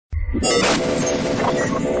Hey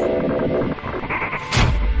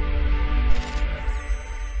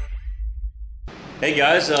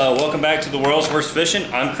guys, welcome back to the World's Worst Fishing.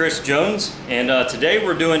 I'm Chris Jones, and today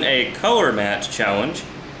we're doing a color match challenge.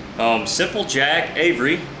 Simple Jack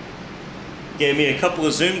Avery gave me a couple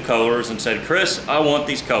of Zoom colors and said, Chris, I want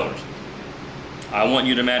these colors. I want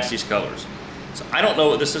you to match these colors. So I don't know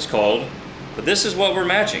what this is called, but this is what we're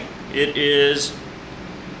matching. It is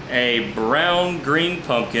a brown green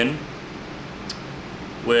pumpkin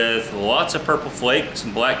with lots of purple flake,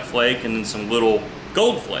 some black flake, and then some little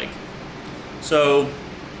gold flake. So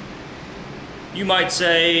you might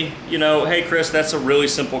say, you know, hey Chris, that's a really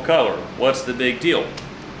simple color. What's the big deal?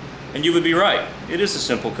 And you would be right. It is a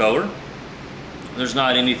simple color. There's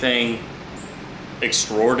not anything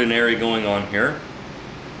extraordinary going on here,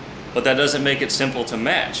 but that doesn't make it simple to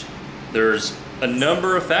match. There's a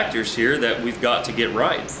number of factors here that we've got to get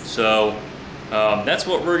right. So that's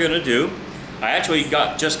what we're gonna do. I actually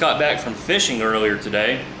just got back from fishing earlier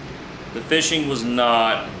today. The fishing was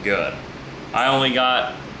not good. I only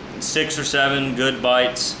got 6 or 7 good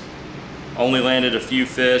bites, only landed a few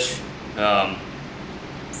fish,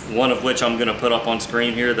 one of which I'm going to put up on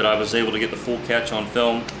screen here that I was able to get the full catch on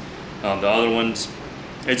film. The other ones,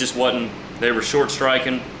 it just wasn't, they were short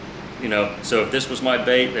striking, you know, so if this was my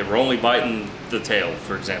bait, they were only biting the tail,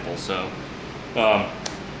 for example. So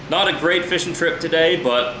not a great fishing trip today,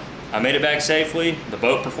 but I made it back safely. The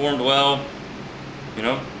boat performed well. You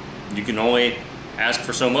know, you can only ask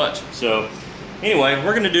for so much. So anyway,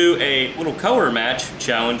 we're gonna do a little color match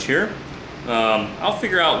challenge here. I'll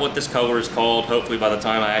figure out what this color is called hopefully by the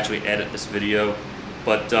time I actually edit this video,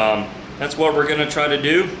 but that's what we're gonna try to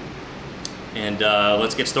do, and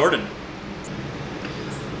let's get started.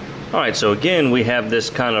 All right, so again, we have this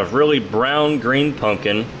kind of really brown green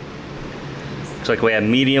pumpkin. Looks like we have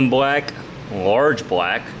medium black, large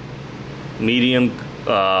black, medium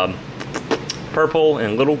purple,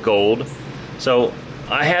 and little gold. So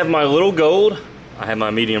I have my little gold, I have my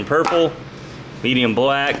medium purple, medium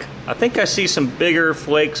black. I think I see some bigger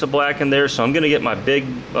flakes of black in there, so I'm gonna get my big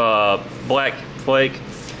black flake.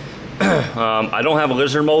 I don't have a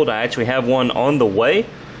lizard mold. I actually have one on the way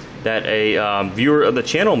that a viewer of the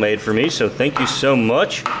channel made for me, so thank you so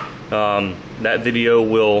much. That video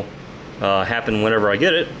will happen whenever I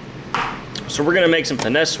get it. So we're gonna make some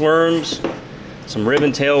finesse worms, some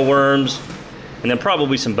ribbon tail worms, and then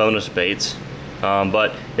probably some bonus baits.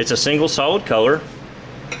 But it's a single solid color,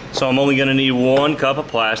 so I'm only gonna need 1 cup of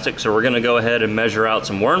plastic. So we're gonna go ahead and measure out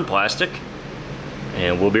some worm plastic,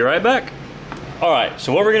 and we'll be right back. All right,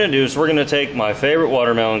 so what we're gonna do is we're gonna take my favorite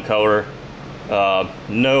watermelon color.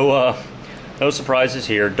 No surprises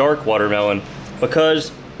here, dark watermelon,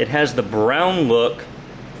 because it has the brown look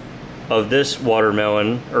of this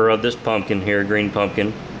watermelon, or of this pumpkin here, green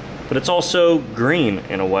pumpkin, but it's also green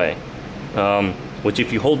in a way, which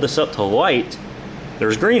if you hold this up to light,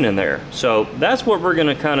 there's green in there. So that's what we're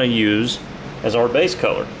gonna kind of use as our base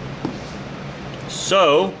color.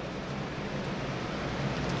 So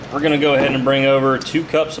we're gonna go ahead and bring over 2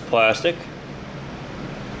 cups of plastic,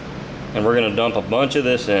 and we're gonna dump a bunch of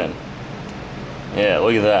this in. Yeah,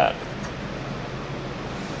 look at that.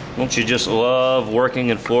 Don't you just love working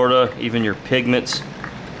in Florida? Even your pigments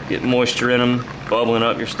get moisture in them, bubbling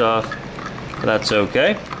up your stuff. That's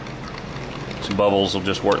okay. Some bubbles will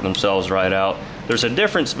just work themselves right out. There's a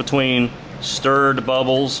difference between stirred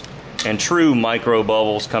bubbles and true micro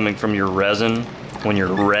bubbles coming from your resin. When your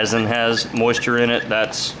resin has moisture in it,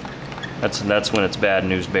 that's when it's bad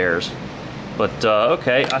news bears. But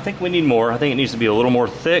okay, I think we need more. I think it needs to be a little more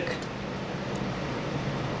thick.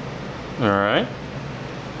 All right,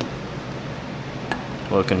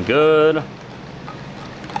 looking good.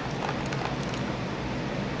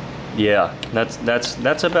 Yeah,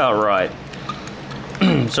 that's about right.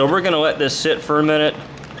 So we're gonna let this sit for a minute,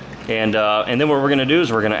 and then what we're gonna do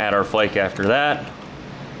is we're gonna add our flake after that,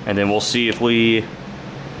 and then we'll see if we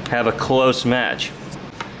have a close match.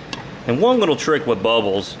 And one little trick with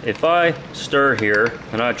bubbles, if I stir here,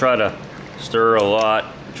 and I try to stir a lot,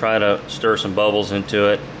 try to stir some bubbles into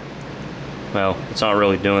it, well, it's not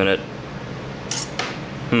really doing it.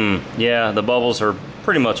 Yeah, the bubbles are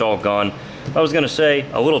pretty much all gone. I was gonna say,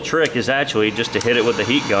 a little trick is actually just to hit it with the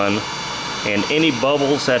heat gun, and any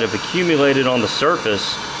bubbles that have accumulated on the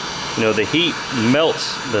surface, you know, the heat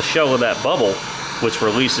melts the shell of that bubble, which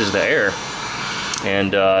releases the air,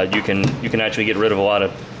 and you can actually get rid of a lot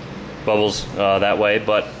of bubbles that way.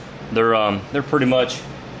 But they're pretty much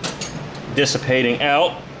dissipating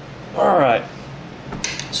out. All right,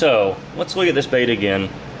 so let's look at this bait again.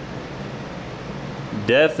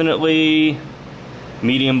 Definitely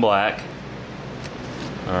medium black.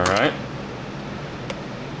 All right.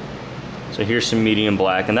 So here's some medium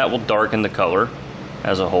black, and that will darken the color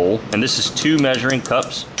as a whole. And this is 2 measuring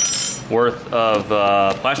cups worth of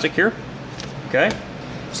plastic here. Okay.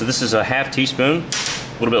 So this is a ½ teaspoon,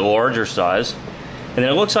 a little bit larger size. And then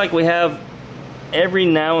it looks like we have every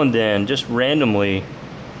now and then, just randomly,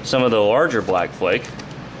 some of the larger black flake.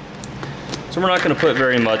 So we're not going to put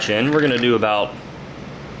very much in. We're going to do about,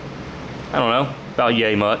 I don't know, about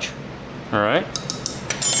yay much. All right.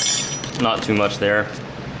 Not too much there.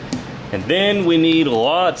 And then we need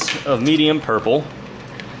lots of medium purple.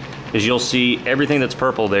 As you'll see, everything that's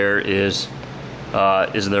purple there is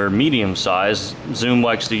their medium size. Zoom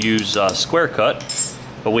likes to use square cut,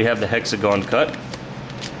 but we have the hexagon cut.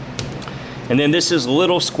 And then this is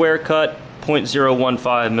little square cut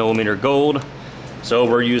 0.015 millimeter gold. So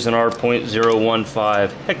we're using our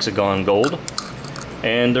 0.015 hexagon gold.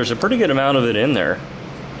 And there's a pretty good amount of it in there.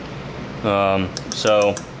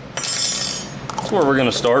 So that's what we're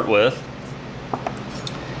going to start with.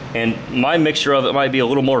 And my mixture of it might be a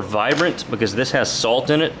little more vibrant because this has salt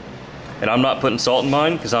in it. And I'm not putting salt in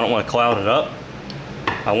mine because I don't want to cloud it up.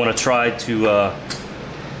 I want to try to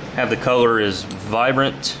have the color as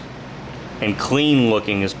vibrant and clean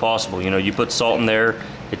looking as possible. You know, you put salt in there,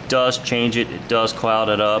 it does change it, it does cloud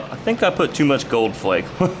it up. I think I put too much gold flake.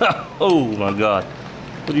 Oh my God.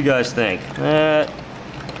 What do you guys think? That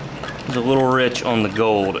is a little rich on the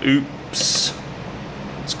gold. Oops.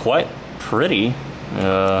 It's quite pretty.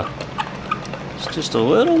 It's just a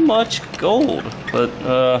little much gold, but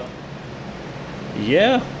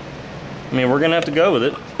yeah. I mean, we're gonna have to go with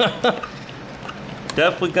it.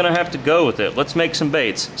 Definitely gonna have to go with it. Let's make some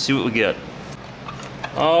baits, see what we get.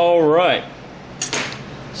 All right,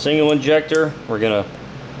 single injector. We're gonna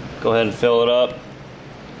go ahead and fill it up.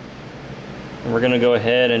 And we're gonna go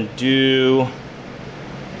ahead and do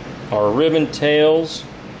our ribbon tails.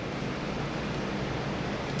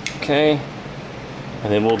 Okay,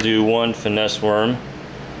 and then we'll do 1 finesse worm.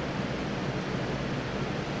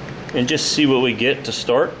 And just see what we get to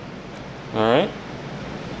start. All right,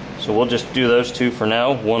 so we'll just do those 2 for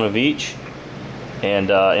now, 1 of each, and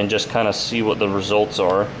just kind of see what the results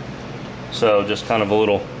are. So just kind of a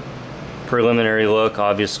little preliminary look.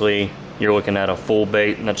 Obviously you're looking at a full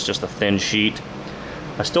bait, and that's just a thin sheet.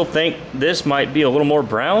 I still think this might be a little more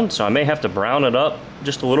brown, so I may have to brown it up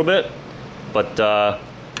just a little bit, but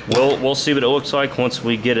we'll see what it looks like once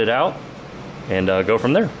we get it out, and go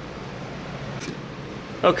from there.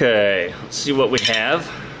 Okay, let's see what we have.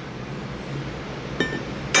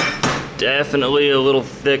 Definitely a little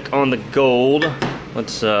thick on the gold.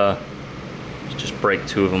 Let's just break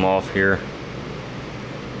 2 of them off here.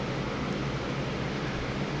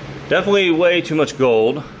 Definitely way too much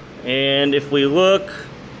gold. And if we look,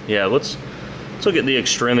 yeah, let's look at the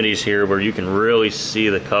extremities here where you can really see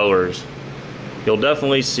the colors. You'll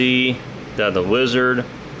definitely see that the lizard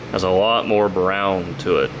has a lot more brown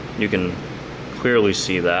to it. You can clearly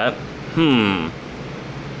see that.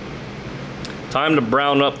 Time to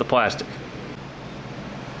brown up the plastic.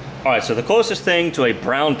 Alright, so the closest thing to a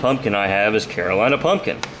brown pumpkin I have is Carolina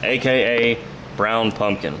pumpkin, aka brown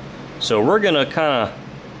pumpkin. So we're gonna kind of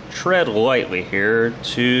tread lightly here.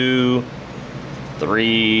 2,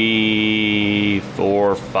 3,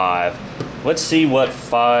 4, 5. Let's see what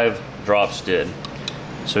 5 drops did.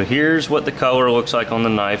 So here's what the color looks like on the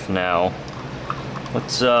knife now.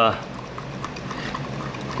 Let's get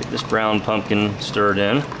this brown pumpkin stirred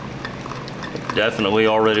in. It definitely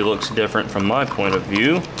already looks different from my point of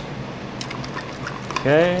view.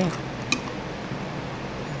 Okay.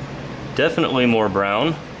 Definitely more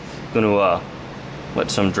brown. Gonna let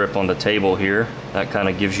some drip on the table here. That kind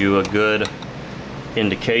of gives you a good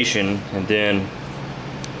indication. And then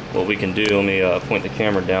what we can do, let me point the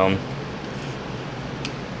camera down.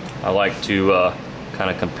 I like to kind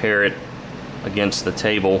of compare it against the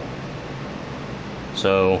table.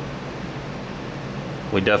 So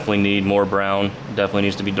we definitely need more brown. Definitely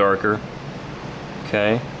needs to be darker.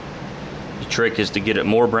 Okay. The trick is to get it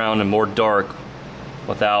more brown and more dark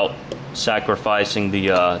without sacrificing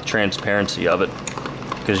the transparency of it,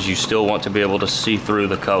 because you still want to be able to see through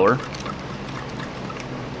the color.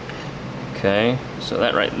 Okay, so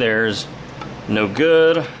that right there is no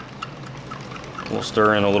good. We'll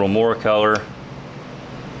stir in a little more color,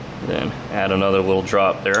 then add another little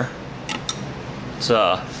drop there.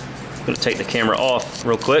 So I'm going to take the camera off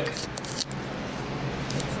real quick.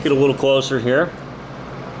 Get a little closer here.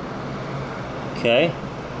 Okay.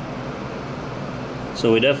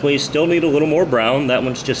 So we definitely still need a little more brown. That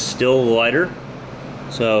one's just still lighter.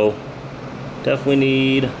 So definitely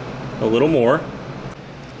need a little more.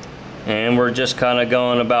 And we're just kind of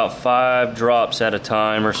going about 5 drops at a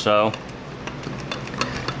time or so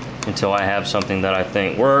until I have something that I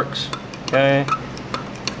think works. Okay.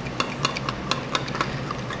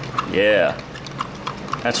 Yeah.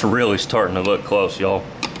 That's really starting to look close, y'all.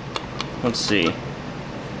 Let's see.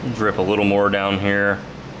 Drip a little more down here.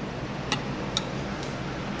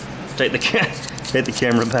 Take the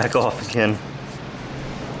camera back off again.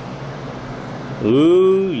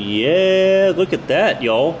 Ooh, yeah. Look at that,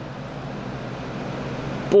 y'all.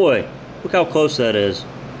 Boy, look how close that is.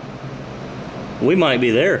 We might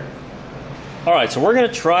be there. All right, so we're gonna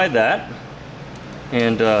try that.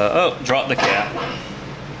 And, oh, drop the cap.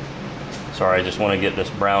 Sorry, I just want to get this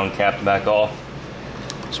brown cap back off.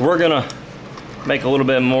 So we're gonna make a little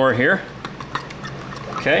bit more here.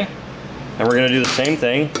 Okay, and we're gonna do the same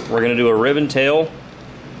thing. We're gonna do a ribbon tail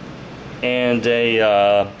and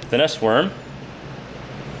a finesse worm.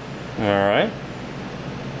 All right.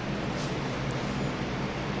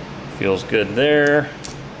 Feels good there.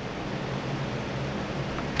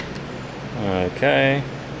 Okay.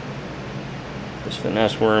 This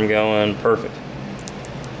finesse worm going, perfect.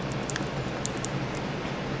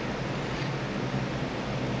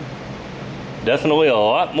 Definitely a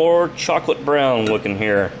lot more chocolate brown looking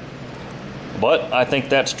here. But I think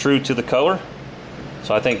that's true to the color.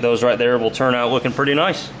 So I think those right there will turn out looking pretty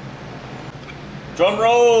nice. Drum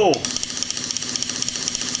roll!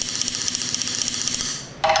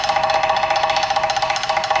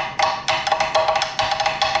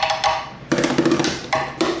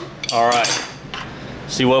 All right,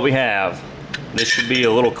 see what we have. This should be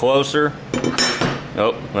a little closer.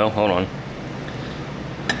 Oh, well, hold on.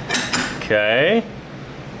 Okay.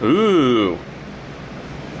 Ooh.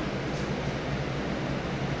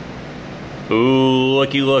 Ooh,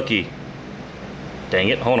 looky, looky. Dang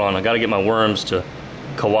it, hold on, I gotta get my worms to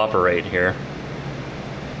cooperate here.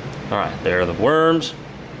 All right, there are the worms.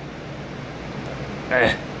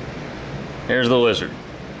 Here's the lizard.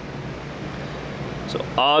 So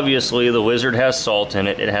obviously the lizard has salt in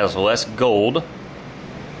it. It has less gold.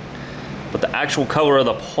 But the actual color of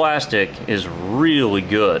the plastic is really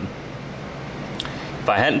good. If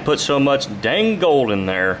I hadn't put so much dang gold in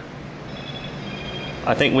there,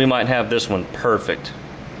 I think we might have this one perfect.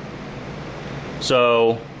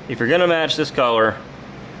 So if you're gonna match this color,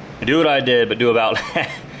 do what I did, but do about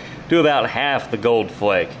half the gold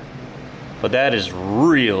flake. But that is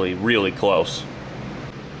really, really close.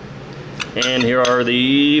 And here are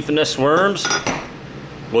the finesse worms,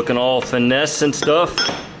 looking all finesse and stuff.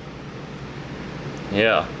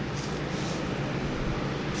 Yeah.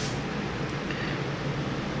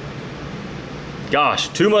 Gosh,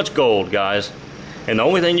 too much gold, guys. And the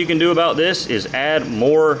only thing you can do about this is add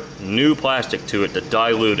more new plastic to it to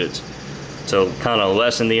dilute it. So kind of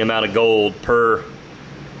lessen the amount of gold per,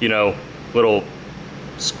 you know, little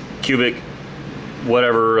cubic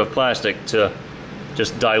whatever of plastic to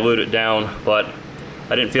just dilute it down. But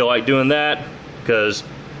I didn't feel like doing that because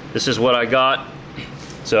this is what I got.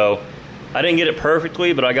 So I didn't get it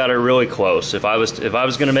perfectly, but I got it really close. If I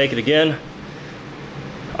was gonna make it again,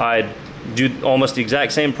 I'd do almost the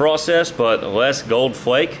exact same process, but less gold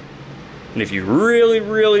flake. And if you really,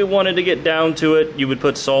 really wanted to get down to it, you would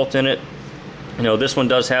put salt in it. You know, this one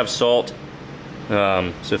does have salt.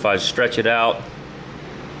 So if I stretch it out,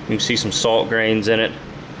 you can see some salt grains in it.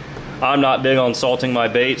 I'm not big on salting my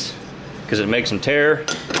baits because it makes them tear.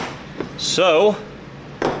 So,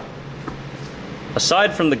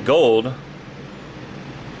 aside from the gold,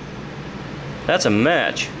 that's a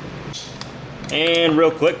match. And real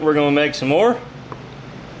quick, we're gonna make some more.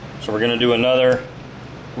 So we're gonna do another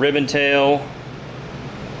ribbon tail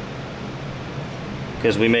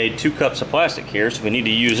because we made 2 cups of plastic here, so we need to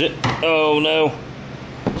use it. Oh no,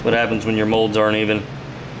 that's what happens when your molds aren't even.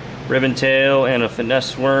 Ribbon tail and a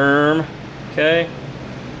finesse worm, okay.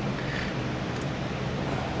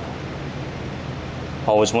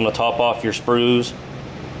 Always want to top off your sprues.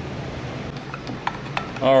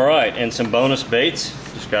 All right, and some bonus baits.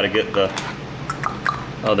 Just got to get the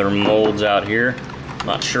other molds out here.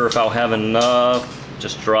 Not sure if I'll have enough.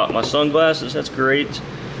 Just dropped my sunglasses, that's great.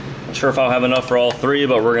 Not sure if I'll have enough for all 3,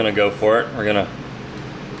 but we're gonna go for it. We're gonna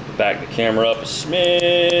back the camera up a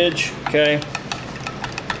smidge, okay.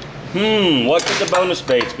 What could the bonus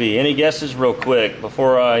baits be? Any guesses real quick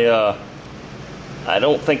before I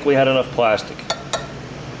don't think we had enough plastic.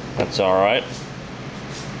 That's all right.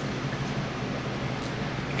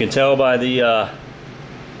 You can tell by the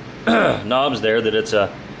knobs there that it's a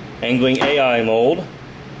angling AI mold.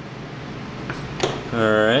 All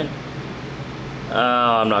right.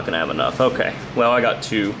 I'm not gonna have enough. Okay. Well, I got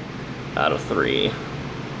 2 out of 3.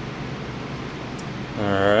 All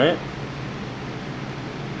right.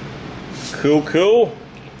 Cool, cool.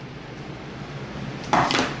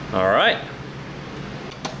 All right.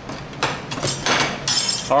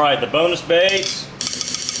 All right, the bonus baits.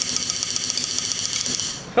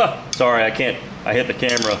 Huh, sorry, I can't, I hit the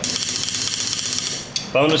camera.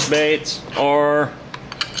 Bonus baits are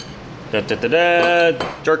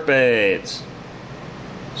jerk baits.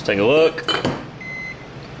 Let's take a look.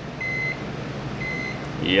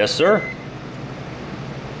 Yes, sir.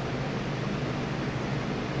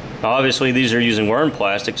 Obviously, these are using worm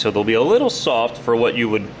plastic, so they'll be a little soft for what you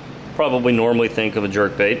would probably normally think of a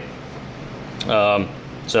jerk bait.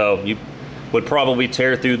 So you would probably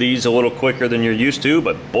tear through these a little quicker than you're used to,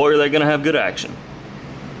 but boy, are they going to have good action.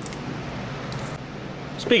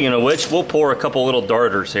 Speaking of which, we'll pour a couple little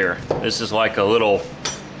darters here. This is like a little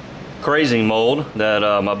crazy mold that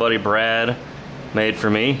my buddy Brad made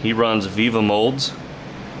for me. He runs Viva Molds,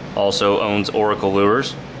 also owns Oracle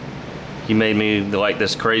Lures. He made me like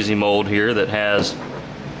this crazy mold here that has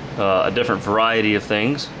a different variety of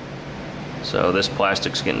things. So this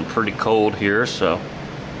plastic's getting pretty cold here, so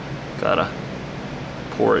gotta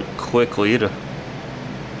pour it quickly to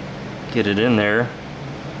get it in there.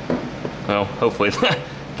 Well, hopefully,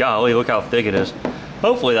 golly, look how thick it is.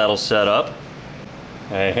 Hopefully that'll set up.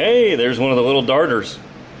 Hey, hey, there's one of the little darters.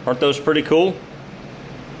 Aren't those pretty cool?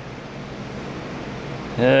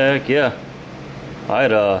 Heck yeah.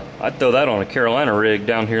 I'd throw that on a Carolina rig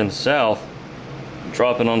down here in the south.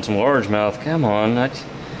 Drop it on some largemouth. Come on, I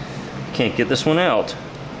can't get this one out.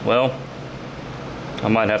 Well, I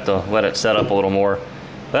might have to let it set up a little more.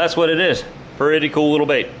 But that's what it is. Pretty cool little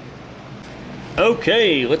bait.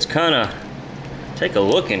 Okay, let's kind of take a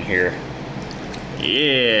look in here.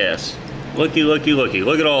 Yes. Looky, looky, looky.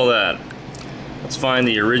 Look at all that. Let's find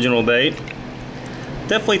the original bait.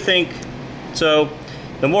 Definitely think, so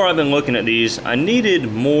the more I've been looking at these, I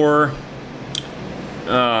needed more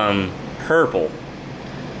purple.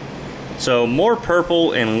 So more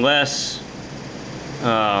purple and less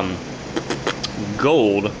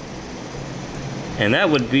gold. And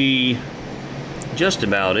that would be just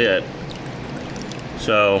about it.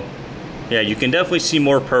 So yeah, you can definitely see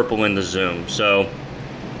more purple in the zoom. So,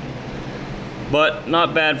 but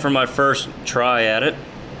not bad for my first try at it.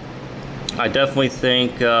 I definitely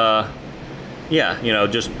think, yeah, you know,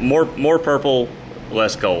 just more purple,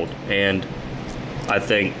 less gold, and I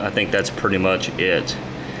think that's pretty much it.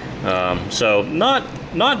 So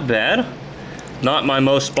not bad. Not my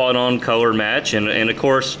most spot-on color match, and of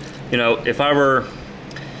course, you know, if I were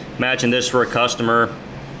matching this for a customer,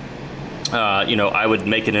 you know, I would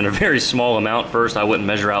make it in a very small amount first. I wouldn't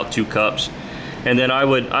measure out 2 cups, and then I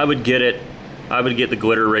would get the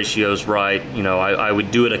glitter ratios right. You know, I would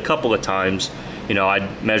do it a couple of times. You know,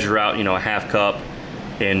 I'd measure out, you know, a half cup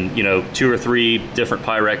and, you know, 2 or 3 different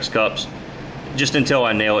Pyrex cups just until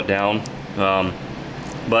I nail it down.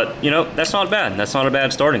 But, you know, that's not bad. That's not a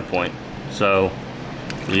bad starting point. So,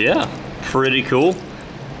 yeah, pretty cool.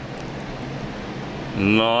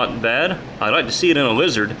 Not bad. I'd like to see it in a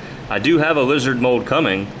lizard. I do have a lizard mold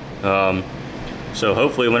coming. So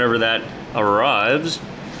hopefully whenever that arrives,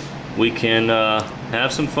 we can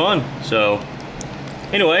have some fun. So,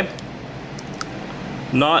 anyway,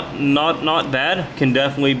 not bad. Can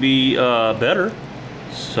definitely be better.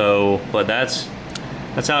 So, but that's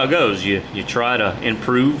how it goes. You try to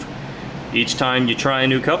improve each time you try a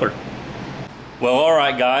new color. Well, all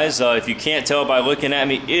right, guys. If you can't tell by looking at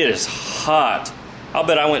me, it is hot. I'll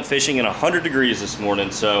bet I went fishing in 100 degrees this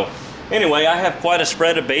morning. So, anyway, I have quite a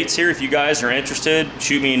spread of baits here. If you guys are interested,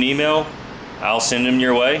 shoot me an email. I'll send them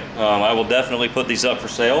your way. I will definitely put these up for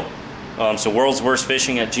sale. So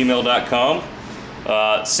worldsworstfishing@gmail.com.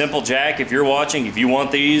 Simple Jack, if you're watching, if you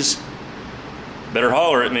want these, better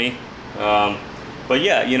holler at me. But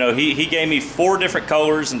yeah, you know, he gave me 4 different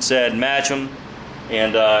colors and said match them,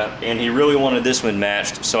 and he really wanted this one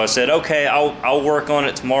matched. So I said, okay, I'll work on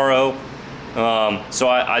it tomorrow. So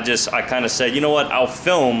I kind of said, you know what, I'll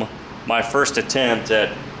film my first attempt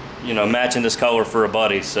at, you know, matching this color for a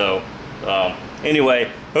buddy. So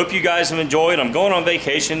anyway, hope you guys have enjoyed. I'm going on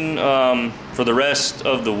vacation for the rest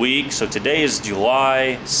of the week. So today is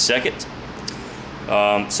July 2nd.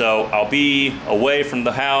 So I'll be away from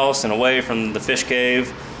the house and away from the fish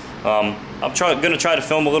cave. I'm gonna try to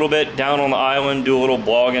film a little bit down on the island, do a little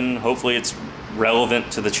blogging. Hopefully it's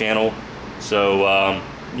relevant to the channel. So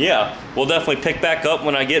yeah, we'll definitely pick back up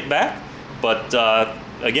when I get back. But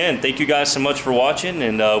again, thank you guys so much for watching,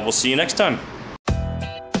 and we'll see you next time.